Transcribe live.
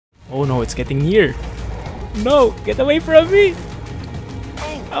Oh no, it's getting near. No, get away from me.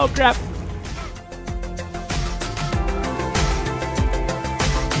 Oh crap.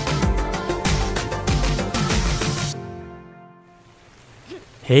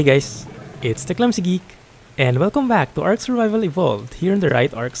 Hey guys, it's the Clumsy Geek, and welcome back to ARK Survival Evolved here on the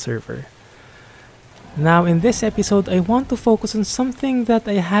RyotARK server. Now in this episode, I want to focus on something that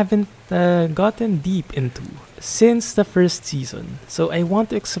I haven't gotten deep into since the first season. So I want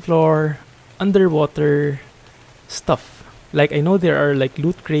to explore underwater stuff. Like I know there are like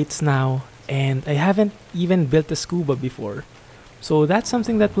loot crates now, and I haven't even built a scuba before. So that's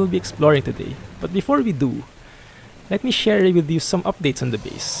something that we'll be exploring today. But before we do, let me share with you some updates on the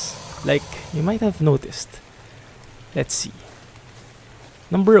base. Like you might have noticed. Let's see.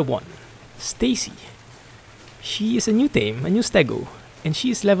 Number 1, Stacy. She is a new tame, a new stego, and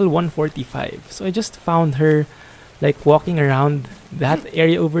she is level 145. So I just found her like walking around that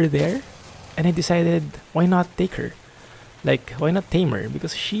area over there, and I decided why not take her? Like why not tame her?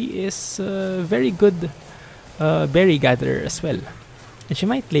 Because she is a very good berry gatherer as well, and she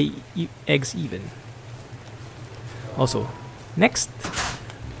might lay eggs even. Also, next,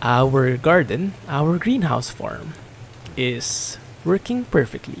 our garden, our greenhouse farm is working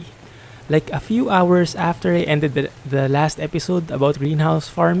perfectly. Like a few hours after I ended the last episode about greenhouse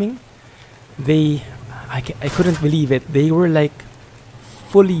farming, I couldn't believe it. They were like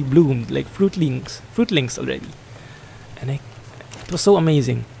fully bloomed, like fruitlings already, and it was so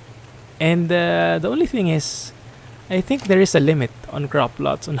amazing. And the only thing is, I think there is a limit on crop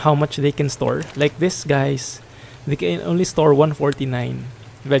plots on how much they can store. Like this, guys, they can only store 149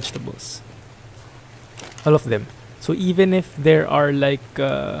 vegetables, all of them. So even if there are like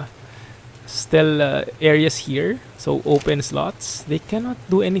still areas here, so open slots, they cannot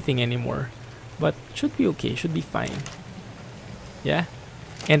do anything anymore. But should be okay, should be fine. Yeah,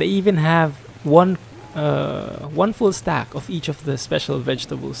 and I even have one full stack of each of the special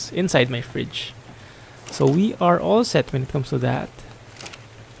vegetables inside my fridge. So we are all set when it comes to that.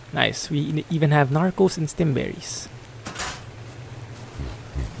 Nice, we even have narcos and stimberries.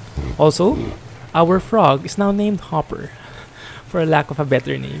 Also, our frog is now named Hopper, for a lack of a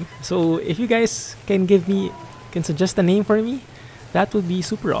better name. So if you guys can suggest a name for me, that would be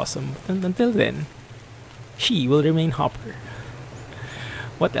super awesome. And until then, she will remain Hopper.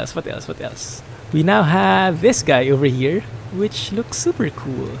 What else? What else? What else? We now have this guy over here, which looks super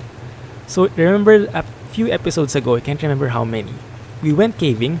cool. So remember a few episodes ago, I can't remember how many, we went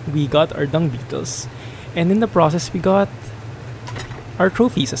caving, we got our dung beetles, and in the process we got our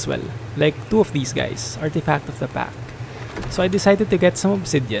trophies as well. Like 2 of these guys, artifact of the pack. So I decided to get some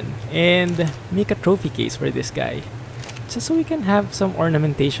obsidian and make a trophy case for this guy, just so we can have some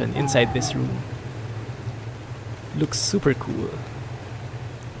ornamentation inside this room. Looks super cool.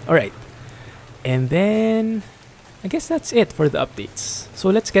 Alright, and then I guess that's it for the updates. So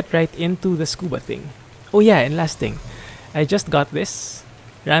let's get right into the scuba thing. Oh yeah, and last thing, I just got this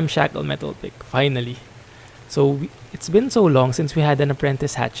ramshackle metal pick, finally. So it's been so long since we had an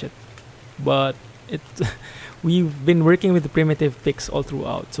apprentice hatchet, but we've been working with the primitive picks all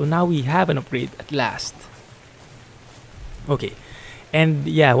throughout. So now we have an upgrade at last. Okay, and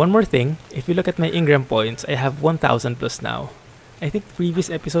yeah, one more thing. If you look at my Ingram points, I have 1,000 plus now. I think the previous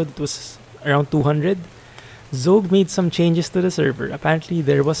episode it was around 200. Zog made some changes to the server. Apparently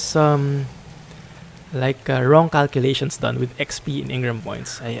there was some wrong calculations done with XP and Ingram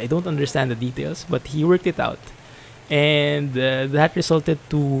points. I don't understand the details, but he worked it out, and that resulted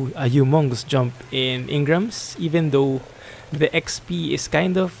to a humongous jump in Ingrams, even though the XP is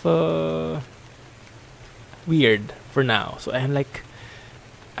kind of weird for now. So I'm like,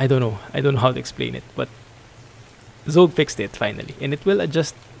 I don't know how to explain it, but Zog fixed it finally, and it will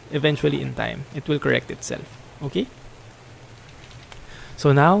adjust eventually in time. It will correct itself. Okay?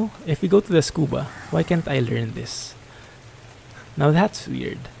 So now, if we go to the scuba, why can't I learn this? Now that's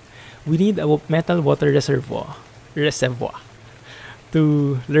weird. We need a metal water reservoir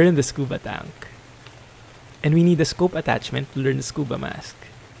to learn the scuba tank. And we need a scope attachment to learn the scuba mask.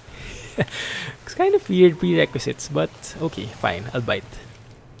 It's kind of weird prerequisites, but okay, fine, I'll bite.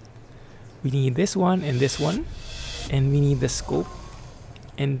 We need this one and this one. And we need the scope.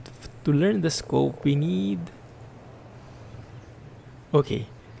 And to learn the scope, we need... Okay,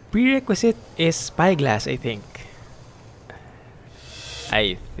 prerequisite is spyglass, I think.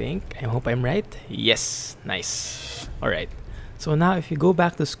 I hope I'm right. Yes, nice. Alright, so now if you go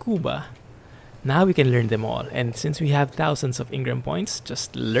back to scuba, now we can learn them all. And since we have thousands of Ingram points,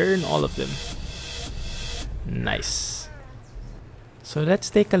 just learn all of them. Nice. So let's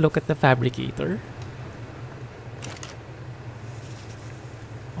take a look at the fabricator.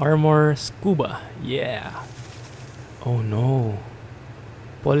 Armor scuba. Yeah. Oh no.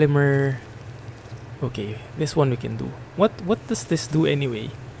 Polymer. Okay, this one we can do. What does this do anyway?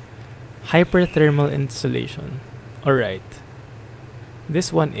 Hyperthermal insulation. Alright.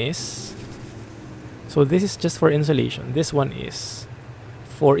 This one is... So this is just for insulation. This one is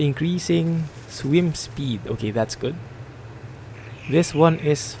for increasing swim speed. Okay, that's good. This one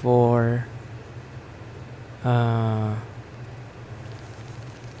is for...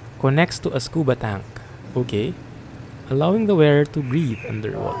 connects to a scuba tank. Okay. Allowing the wearer to breathe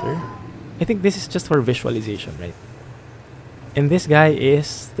underwater. I think this is just for visualization, right? And this guy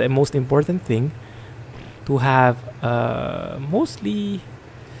is the most important thing, to have mostly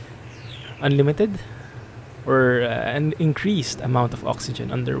unlimited or an increased amount of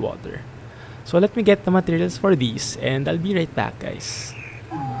oxygen underwater. So let me get the materials for these and I'll be right back, guys.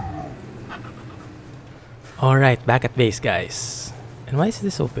 Alright, back at base, guys. And why is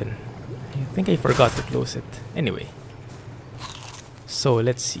this open? I think I forgot to close it. Anyway. So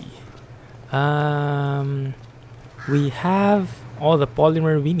let's see. We have all the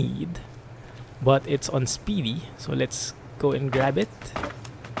polymer we need, but it's on speedy, so let's go and grab it.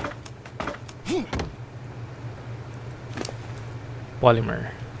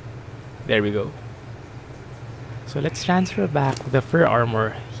 Polymer. There we go. So let's transfer back the fur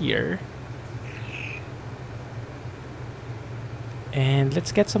armor here. And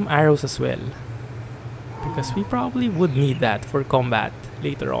let's get some arrows as well, because we probably would need that for combat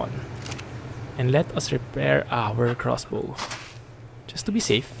later on. And let us repair our crossbow, just to be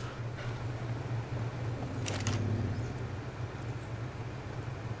safe.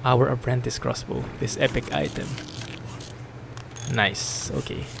 Our apprentice crossbow, this epic item. Nice,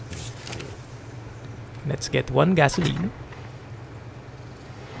 okay. Let's get one gasoline.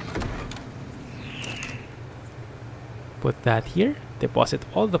 Put that here, deposit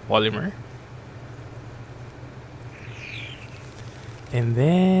all the polymer. And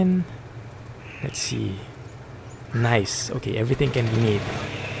then... let's see. Nice. Okay, everything can be made.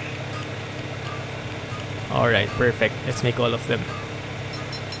 Alright, perfect. Let's make all of them.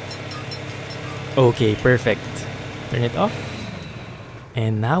 Okay, perfect. Turn it off.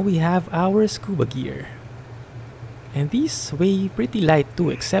 And now we have our scuba gear. And these weigh pretty light too,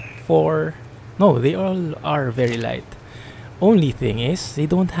 except for... no, they all are very light. Only thing is, they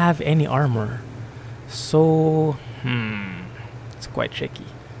don't have any armor. So... it's quite tricky.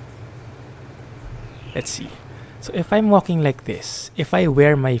 Let's see. So if I'm walking like this, if I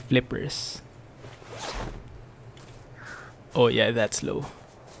wear my flippers... oh yeah, that's low.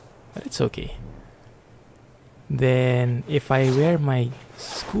 But it's okay. Then if I wear my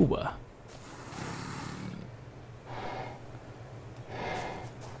scuba...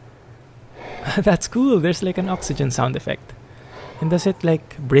 that's cool, there's like an oxygen sound effect. And does it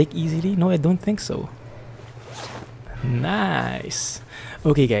like break easily? No, I don't think so. Nice.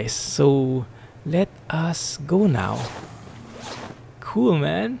 Okay guys, so let us go now. Cool,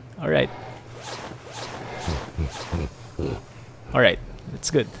 man. Alright. Alright, that's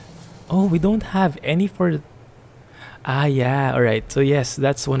good. Oh, we don't have any for... ah, yeah, alright. So yes,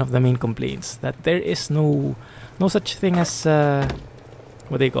 that's one of the main complaints. That there is no such thing as...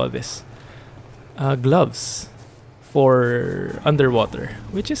 what do you call this? Gloves for underwater.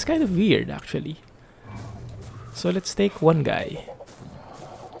 Which is kind of weird, actually. So let's take one guy.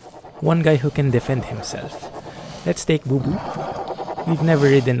 One guy who can defend himself. Let's take Boo Boo. We've never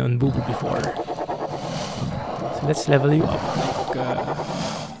ridden on Boo Boo before. So let's level you up. Like,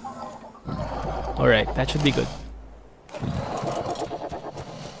 alright, that should be good.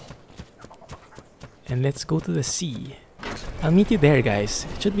 And let's go to the sea. I'll meet you there, guys.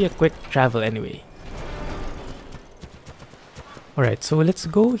 It should be a quick travel anyway. Alright, so let's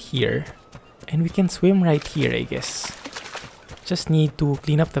go here. And we can swim right here, I guess. Just need to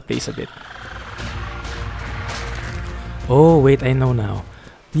clean up the place a bit. Oh, wait, I know now.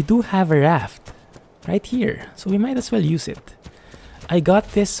 We do have a raft right here, so we might as well use it. I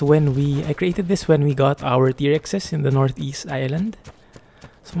got this when I created this when we got our T-Rexes in the Northeast Island.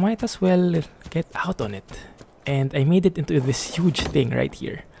 So might as well get out on it. And I made it into this huge thing right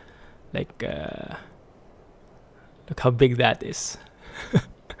here. Like, look how big that is.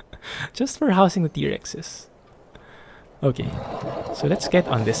 Just for housing the T-Rexes. Okay, so let's get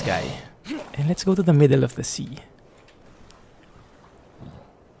on this guy. And let's go to the middle of the sea.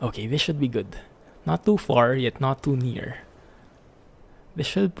 Okay, this should be good. Not too far, yet not too near. This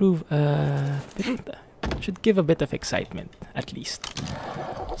should prove should give a bit of excitement, at least.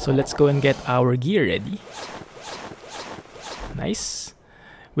 So let's go and get our gear ready. Nice.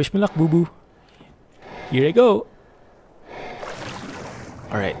 Wish me luck, Boo Boo. Here I go.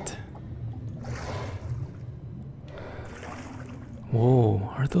 Alright. Whoa,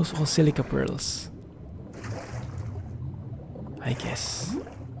 are those all silica pearls? I guess.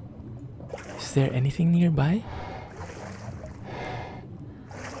 Is there anything nearby?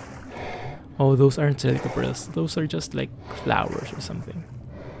 Oh, those aren't silica pearls. Those are just like flowers or something.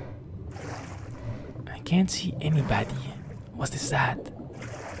 I can't see any baddie. What's this that?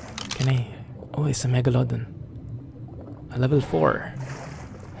 Can I... Oh, it's a megalodon. A level 4.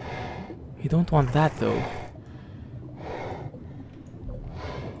 We don't want that though.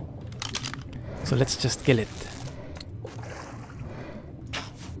 So let's just kill it.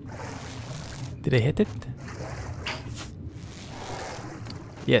 Did I hit it?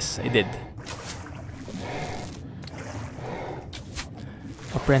 Yes, I did.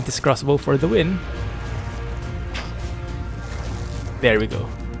 Apprentice crossbow for the win. There we go.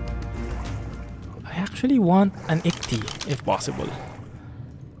 I actually want an ichty, if possible.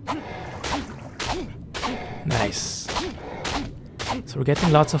 Nice. So we're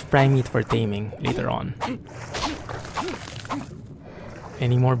getting lots of prime meat for taming later on.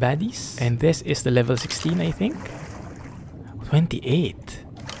 Any more baddies? And this is the level 16, I think. 28.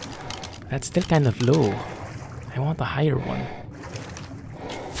 That's still kind of low. I want a higher one.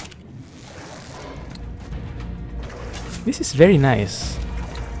 This is very nice.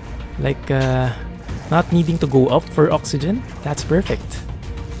 Like, not needing to go up for oxygen. That's perfect.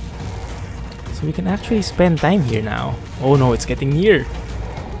 So we can actually spend time here now. Oh no, it's getting near.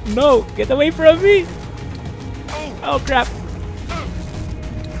 No, get away from me. Oh crap.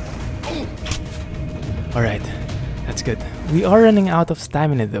 Alright, that's good. We are running out of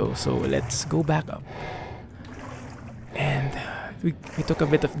stamina though, so let's go back up. And we took a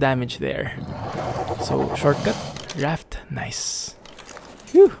bit of damage there. So, shortcut, raft, nice.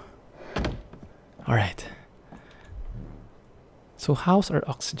 Whew. Alright. So how's our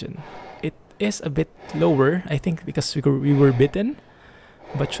oxygen? It is a bit lower, I think because we were bitten,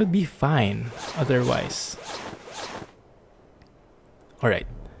 but should be fine otherwise. Alright.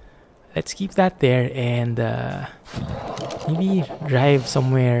 Let's keep that there and maybe drive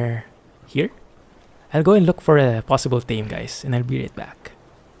somewhere here. I'll go and look for a possible tame, guys, and I'll be right back.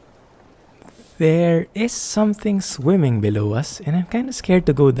 There is something swimming below us, and I'm kind of scared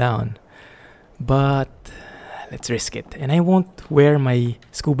to go down. But let's risk it. And I won't wear my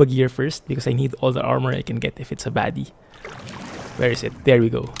scuba gear first because I need all the armor I can get if it's a baddie. Where is it? There we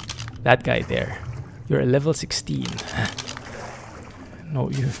go. That guy there. You're a level 16. No,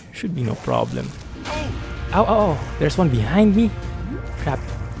 you should be no problem. Ow, ow, ow. There's one behind me. Crap.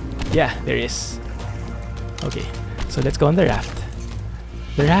 Yeah, there is. Okay, so let's go on the raft.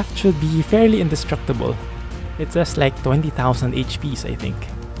 The raft should be fairly indestructible. It does like 20,000 HPs, I think.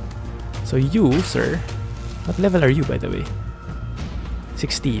 So you, sir, what level are you, by the way?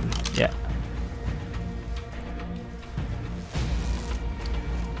 16, yeah.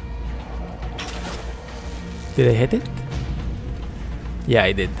 Did I hit it? Yeah,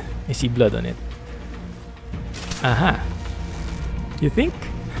 I did. I see blood on it. Aha. You think?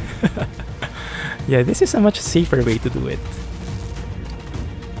 Yeah, this is a much safer way to do it.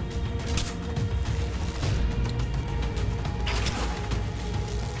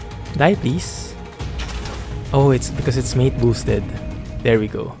 Die, please. Oh, it's because it's mate boosted. There we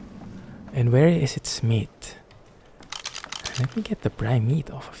go. And where is its mate? Let me get the prime meat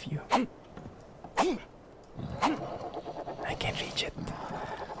off of you. I can't reach it.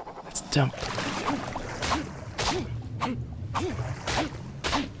 Let's jump.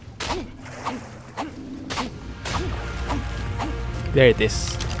 There it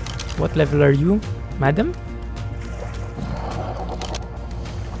is. What level are you, madam?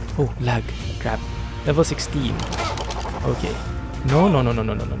 Oh, lag. Crap. Level 16. Okay. No, no, no, no,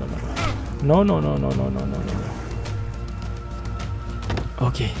 no, no, no, no, no. No, no, no, no, no, no, no, no.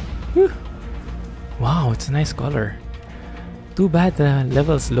 Okay. Whew. Wow, it's a nice color. Too bad the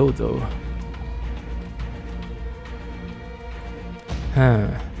level's low though. Huh.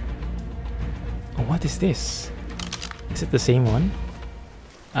 Oh, what is this? Is it the same one?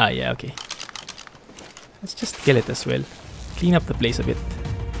 Ah, yeah, okay. Let's just kill it as well. Clean up the place a bit.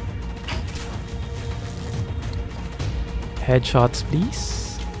 Headshots,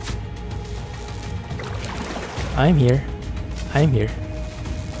 please. I'm here. I'm here.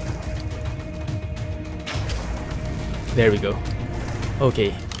 There we go.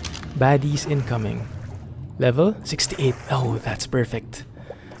 Okay. Baddies incoming. Level 68. Oh, that's perfect.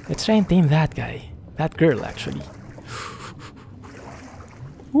 Let's try and tame that guy. That girl, actually.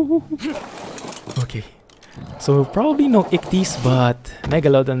 Okay. So probably no ichthys, but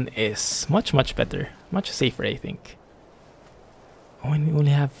Megalodon is much better. Much safer, I think. Oh, and we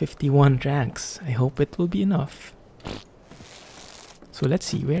only have 51 ranks. I hope it will be enough. So let's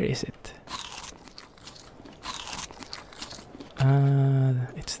see, where is it?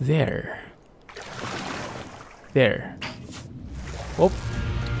 It's there. There. Oh.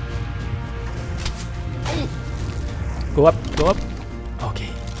 Go up, go up.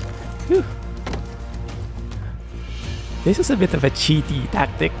 Okay. Whew. This is a bit of a cheaty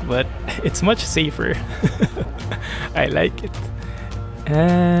tactic, but it's much safer. I like it.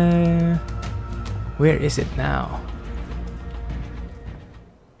 Where is it now?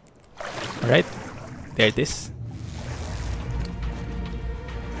 Alright, there it is.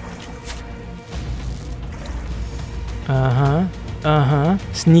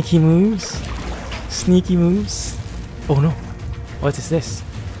 Sneaky moves. Sneaky moves. Oh no. What is this?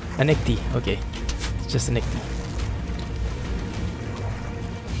 An ecti. Okay. It's just an ecti.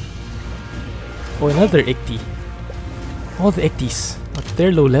 Oh, another ecti. All the ectis. But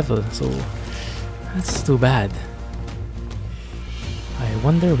they're low level, so that's too bad. I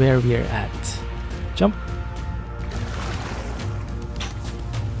wonder where we're at. Jump.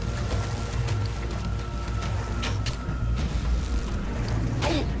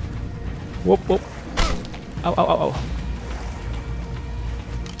 Whoop, whoop. Ow, ow, ow, ow.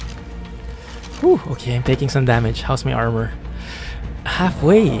 Whew, okay, I'm taking some damage. How's my armor?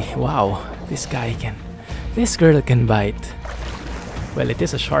 Halfway. Wow, this guy can... This girl can bite. Well, it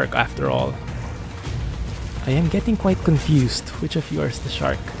is a shark after all. I am getting quite confused. Which of you is the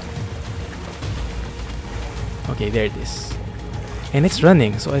shark? Okay, there it is. And it's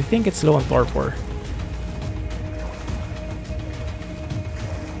running, so I think it's low on torpor.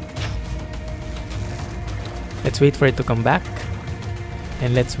 Let's wait for it to come back.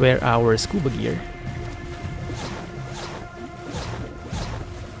 And let's wear our scuba gear.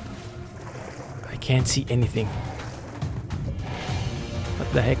 I can't see anything.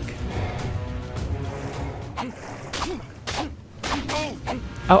 What the heck?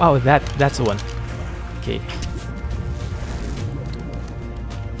 Oh, oh, that's the one. Okay.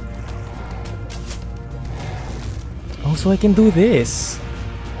 Oh, so I can do this.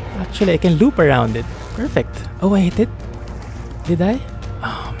 Actually, I can loop around it. Perfect. Oh, I hit it. Did I?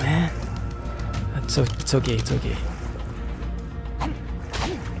 Oh man. That's so. It's okay. It's okay.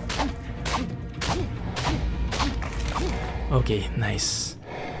 Okay, nice.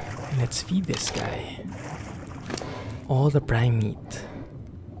 Let's feed this guy all the prime meat.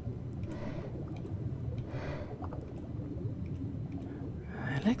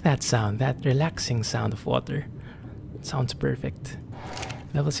 I like that sound, that relaxing sound of water. It sounds perfect.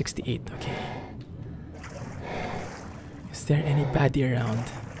 Level 68, okay. Is there anybody around?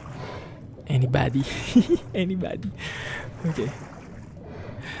 Anybody? Anybody? Okay.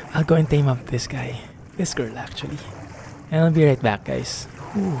 I'll go and tame up this guy. This girl, actually. And I'll be right back, guys.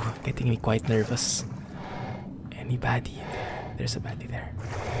 Ooh, getting me quite nervous. Anybody? There's a baddie there.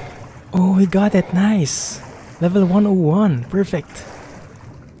 Oh, we got it. Nice. Level 101. Perfect.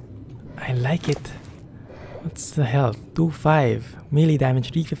 I like it. What's the health? 2-5. Melee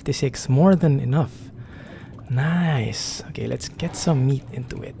damage 356. More than enough. Nice. Okay, let's get some meat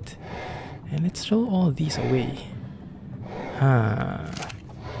into it. And let's throw all these away.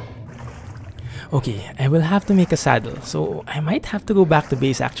 Okay, I will have to make a saddle, so I might have to go back to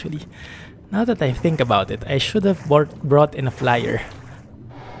base actually. Now that I think about it, I should have brought in a flyer.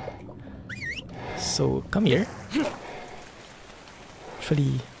 So, come here.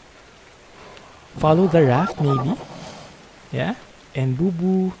 Actually, follow the raft maybe. Yeah, and Boo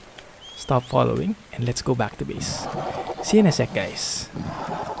Boo, stop following, and let's go back to base. See you in a sec, guys.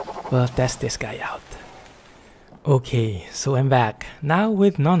 We'll test this guy out. Okay, so I'm back. Now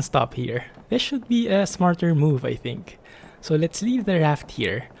with non-stop here. This should be a smarter move, I think. So let's leave the raft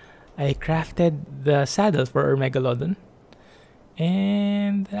here. I crafted the saddle for our Megalodon.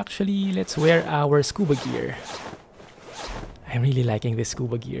 And actually, let's wear our scuba gear. I'm really liking this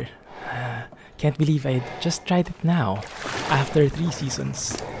scuba gear. Can't believe I just tried it now, after 3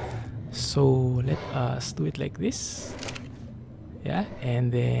 seasons. So let us do it like this. Yeah,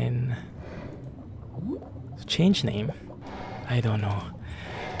 and then change name. I don't know.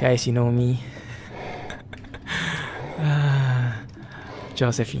 Guys, you know me.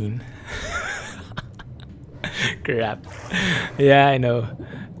 Josephine. Crap. Yeah, I know.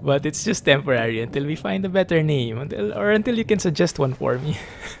 But it's just temporary until we find a better name. Until you can suggest one for me.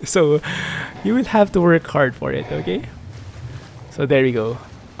 So, you will have to work hard for it, okay? So there we go.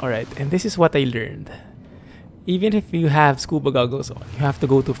 Alright, and this is what I learned. Even if you have scuba goggles on, you have to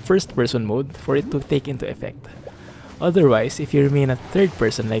go to first person mode for it to take into effect. Otherwise, if you remain at third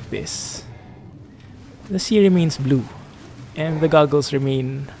person like this, the sea remains blue. and the goggles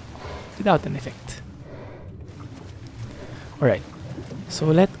remain without an effect. Alright, so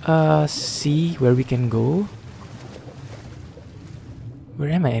let us see where we can go. Where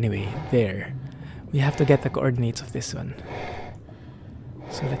am I anyway? There. We have to get the coordinates of this one.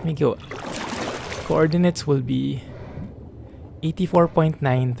 So let me go. Coordinates will be 84.9,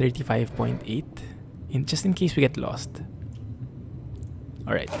 35.8, just in case we get lost.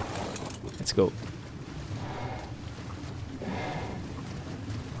 Alright, let's go.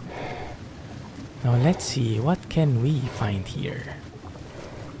 Now let's see, what can we find here?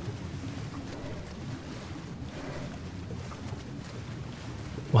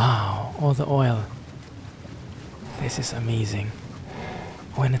 Wow, all the oil. This is amazing.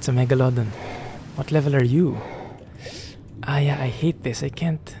 Oh, and it's a megalodon. What level are you? Ah yeah, I hate this. I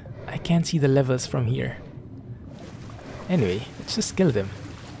can't see the levels from here. Anyway, let's just kill them.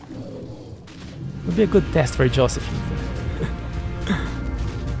 Would be a good test for Josephine.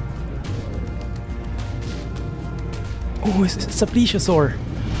 Oh, it's a Plesiosaur.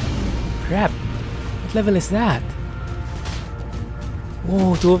 Crap. What level is that?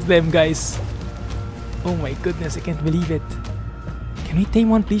 Whoa, 2 of them, guys. Oh my goodness, I can't believe it. Can we tame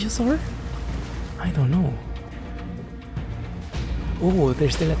one Plesiosaur? I don't know. Oh, they're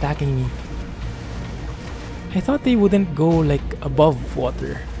still attacking me. I thought they wouldn't go like above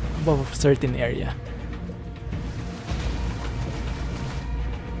water, above a certain area.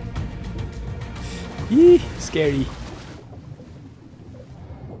 Eee, scary.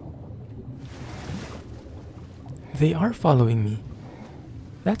 They are following me.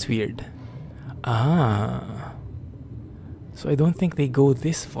 That's weird. Ah. So I don't think they go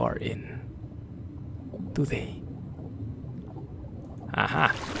this far in. Do they?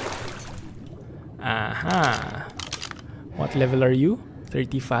 Aha. Aha. What level are you?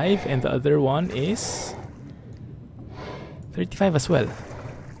 35, and the other one is 35 as well.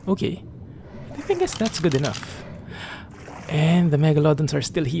 Okay. I guess that's good enough. And the megalodons are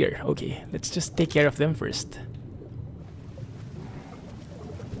still here. Okay, let's just take care of them first.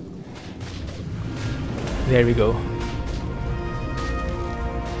 There we go.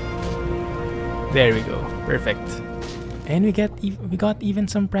 There we go. Perfect. And we got even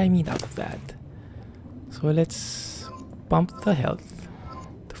some prime meat out of that. So let's pump the health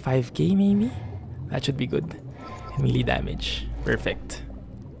to 5k maybe. That should be good. And melee damage. Perfect.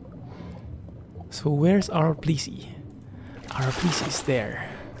 So where's our Plesi? Our Plesi is there.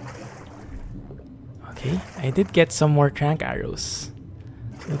 Okay, I did get some more trank arrows.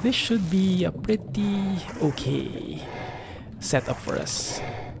 So this should be a pretty okay setup for us.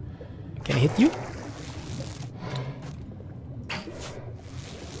 Can I hit you?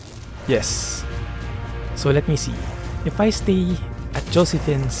 Yes. So let me see. If I stay at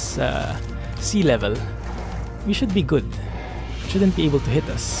Josephine's sea level, we should be good. Shouldn't be able to hit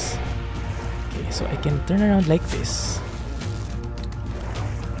us. Okay, so I can turn around like this.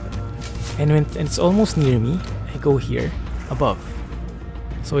 And when it's almost near me, I go here above.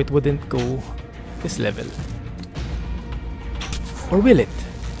 So it wouldn't go this level. Or will it?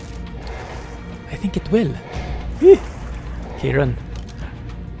 I think it will. Okay, run.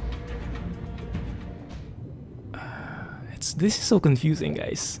 This is so confusing,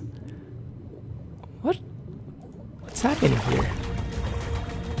 guys. What's happening here?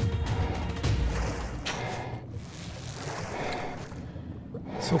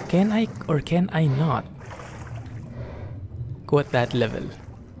 So can I or can I not go at that level?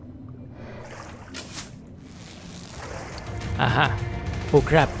 Aha. Oh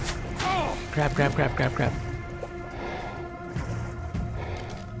crap. Crap.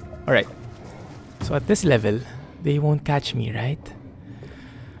 Alright. So at this level, they won't catch me, right?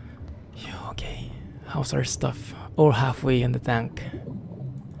 Okay. How's our stuff? Oh, halfway in the tank.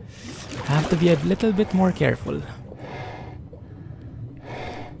 Have to be a little bit more careful.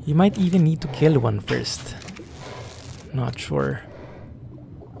 You might even need to kill one first. Not sure.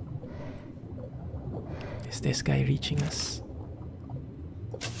 Is this guy reaching us?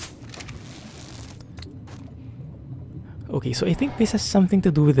 Okay, so I think this has something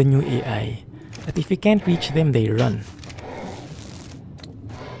to do with the new AI. That if you can't reach them, they run.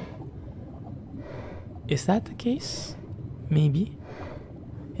 Is that the case? Maybe.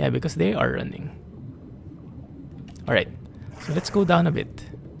 Yeah, because they are running. Alright, so let's go down a bit.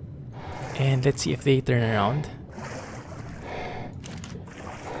 And let's see if they turn around.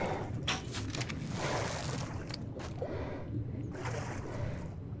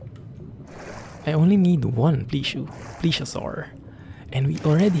 I only need one Plesiosaur. And we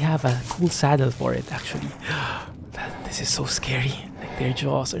already have a cool saddle for it, actually. This is so scary. Like their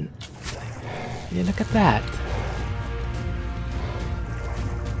jaws are... Yeah, look at that.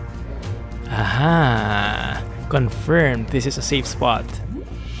 Aha! Confirmed, this is a safe spot.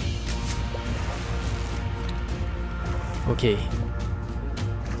 Okay.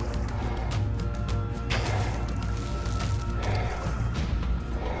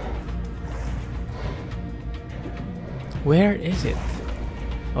 Where is it?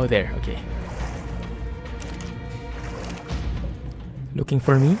 Oh, there, okay. Looking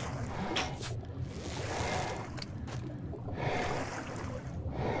for me?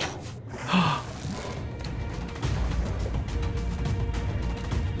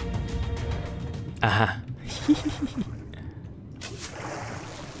 Aha.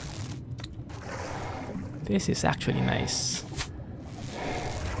 This is actually nice.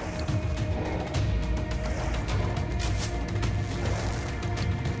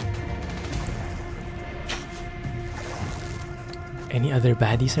 Any other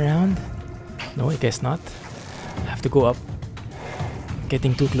baddies around? No, I guess not. I have to go up.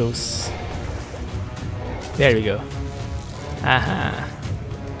 Getting too close. There we go. Aha.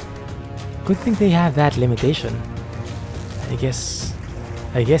 Good thing they have that limitation. I guess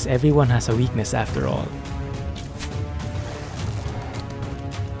everyone has a weakness after all.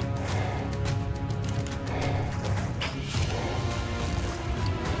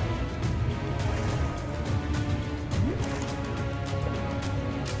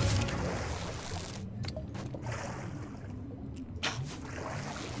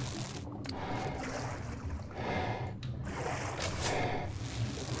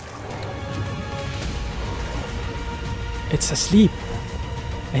 It's asleep.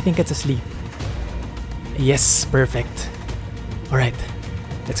 I think it's asleep. Yes, perfect. Alright,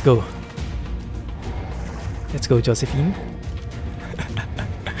 let's go. Let's go, Josephine.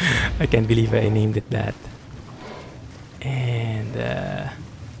 I can't believe I named it that. And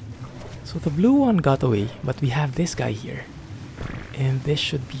so the blue one got away, but we have this guy here. And this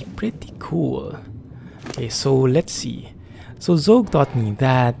should be pretty cool. Okay, so let's see. So Zog taught me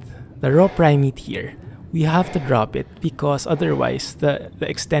that the raw primate here, we have to drop it because otherwise the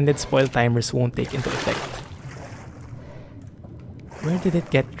extended spoil timers won't take into effect. Where did it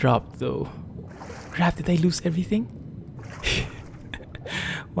get dropped though? Crap, did I lose everything?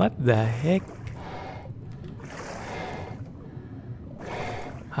 What the heck?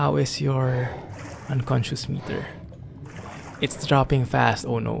 How is your unconscious meter? It's dropping fast,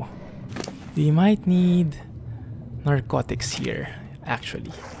 oh no. We might need narcotics here,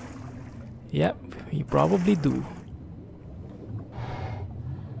 actually. Yep, we probably do.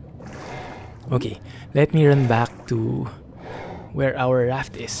 Okay, let me run back to where our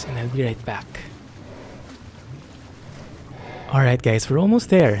raft is and I'll be right back. Alright guys, we're almost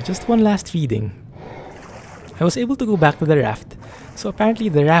there. Just one last feeding. I was able to go back to the raft. So apparently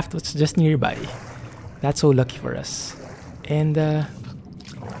the raft was just nearby. That's so lucky for us. And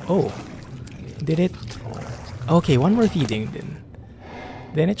oh, did it? Okay, one more feeding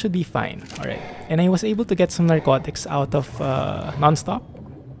then it should be fine. Alright. And I was able to get some narcotics out of non-stop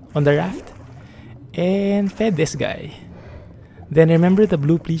on the raft. And fed this guy. Then remember the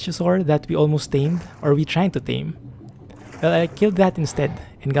blue plesiosaur that we almost tamed? Or we tried to tame? Well, I killed that instead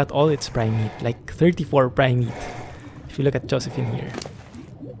and got all its prime meat. Like 34 prime meat. If you look at Josephine here.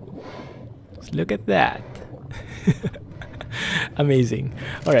 Just look at that. Amazing.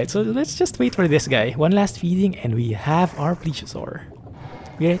 Alright, so let's just wait for this guy. One last feeding and we have our plesiosaur.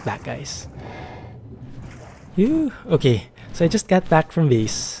 Be right back, guys. Phew. Okay, so I just got back from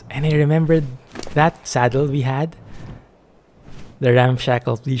base and I remembered that saddle we had. The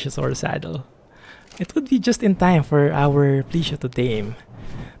ramshackle plesiosaur saddle. It would be just in time for our plesio to tame.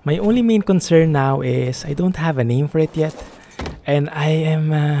 My only main concern now is I don't have a name for it yet. And I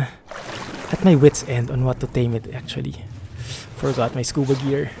am at my wit's end on what to tame it actually. Forgot my scuba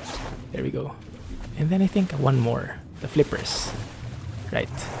gear. There we go. And then I think one more. The flippers. Right.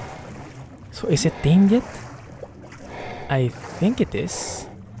 So is it tamed yet? I think it is.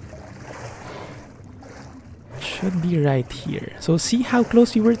 Should be right here. So see how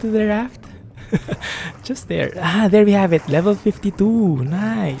close we were to the raft? Just there. Ah, there we have it. Level 52.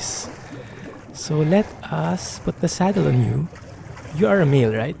 Nice. So let us put the saddle on you. You are a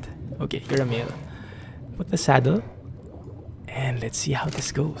male, right? Okay, you're a male. Put the saddle. And let's see how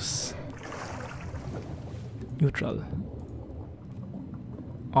this goes. Neutral.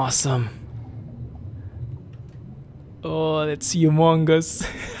 Awesome. Oh, that's humongous.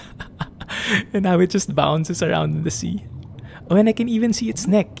 And how it just bounces around in the sea. Oh, and I can even see its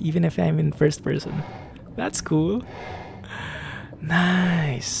neck, even if I'm in first person. That's cool.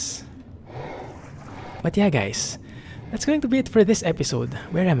 Nice. But yeah, guys. That's going to be it for this episode.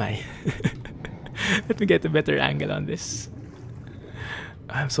 Where am I? Let me get a better angle on this.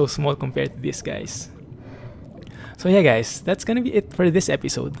 I'm so small compared to these guys. So yeah guys, that's gonna be it for this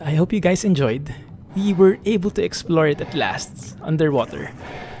episode. I hope you guys enjoyed. We were able to explore it at last, underwater.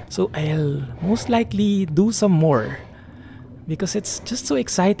 So I'll most likely do some more, because it's just so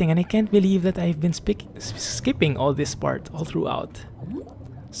exciting and I can't believe that I've been skipping all this part all throughout.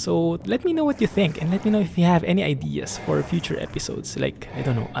 So let me know what you think, and let me know if you have any ideas for future episodes, like, I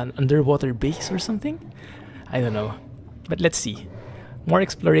don't know, an underwater base or something? I don't know. But let's see. More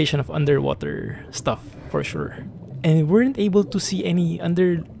exploration of underwater stuff for sure. And we weren't able to see any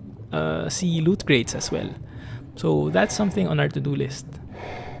undersea loot crates as well. So that's something on our to-do list.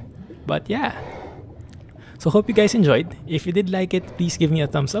 But yeah. So hope you guys enjoyed. If you did like it, please give me a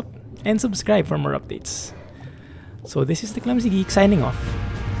thumbs up and subscribe for more updates. So this is the Clumsy Geek signing off.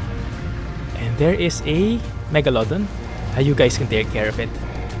 And there is a Megalodon. You guys can take care of it.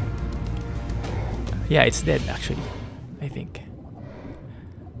 Yeah, it's dead actually, I think.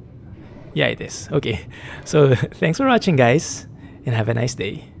 Yeah, it is. Okay. So thanks for watching guys, and have a nice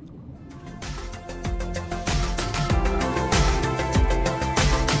day.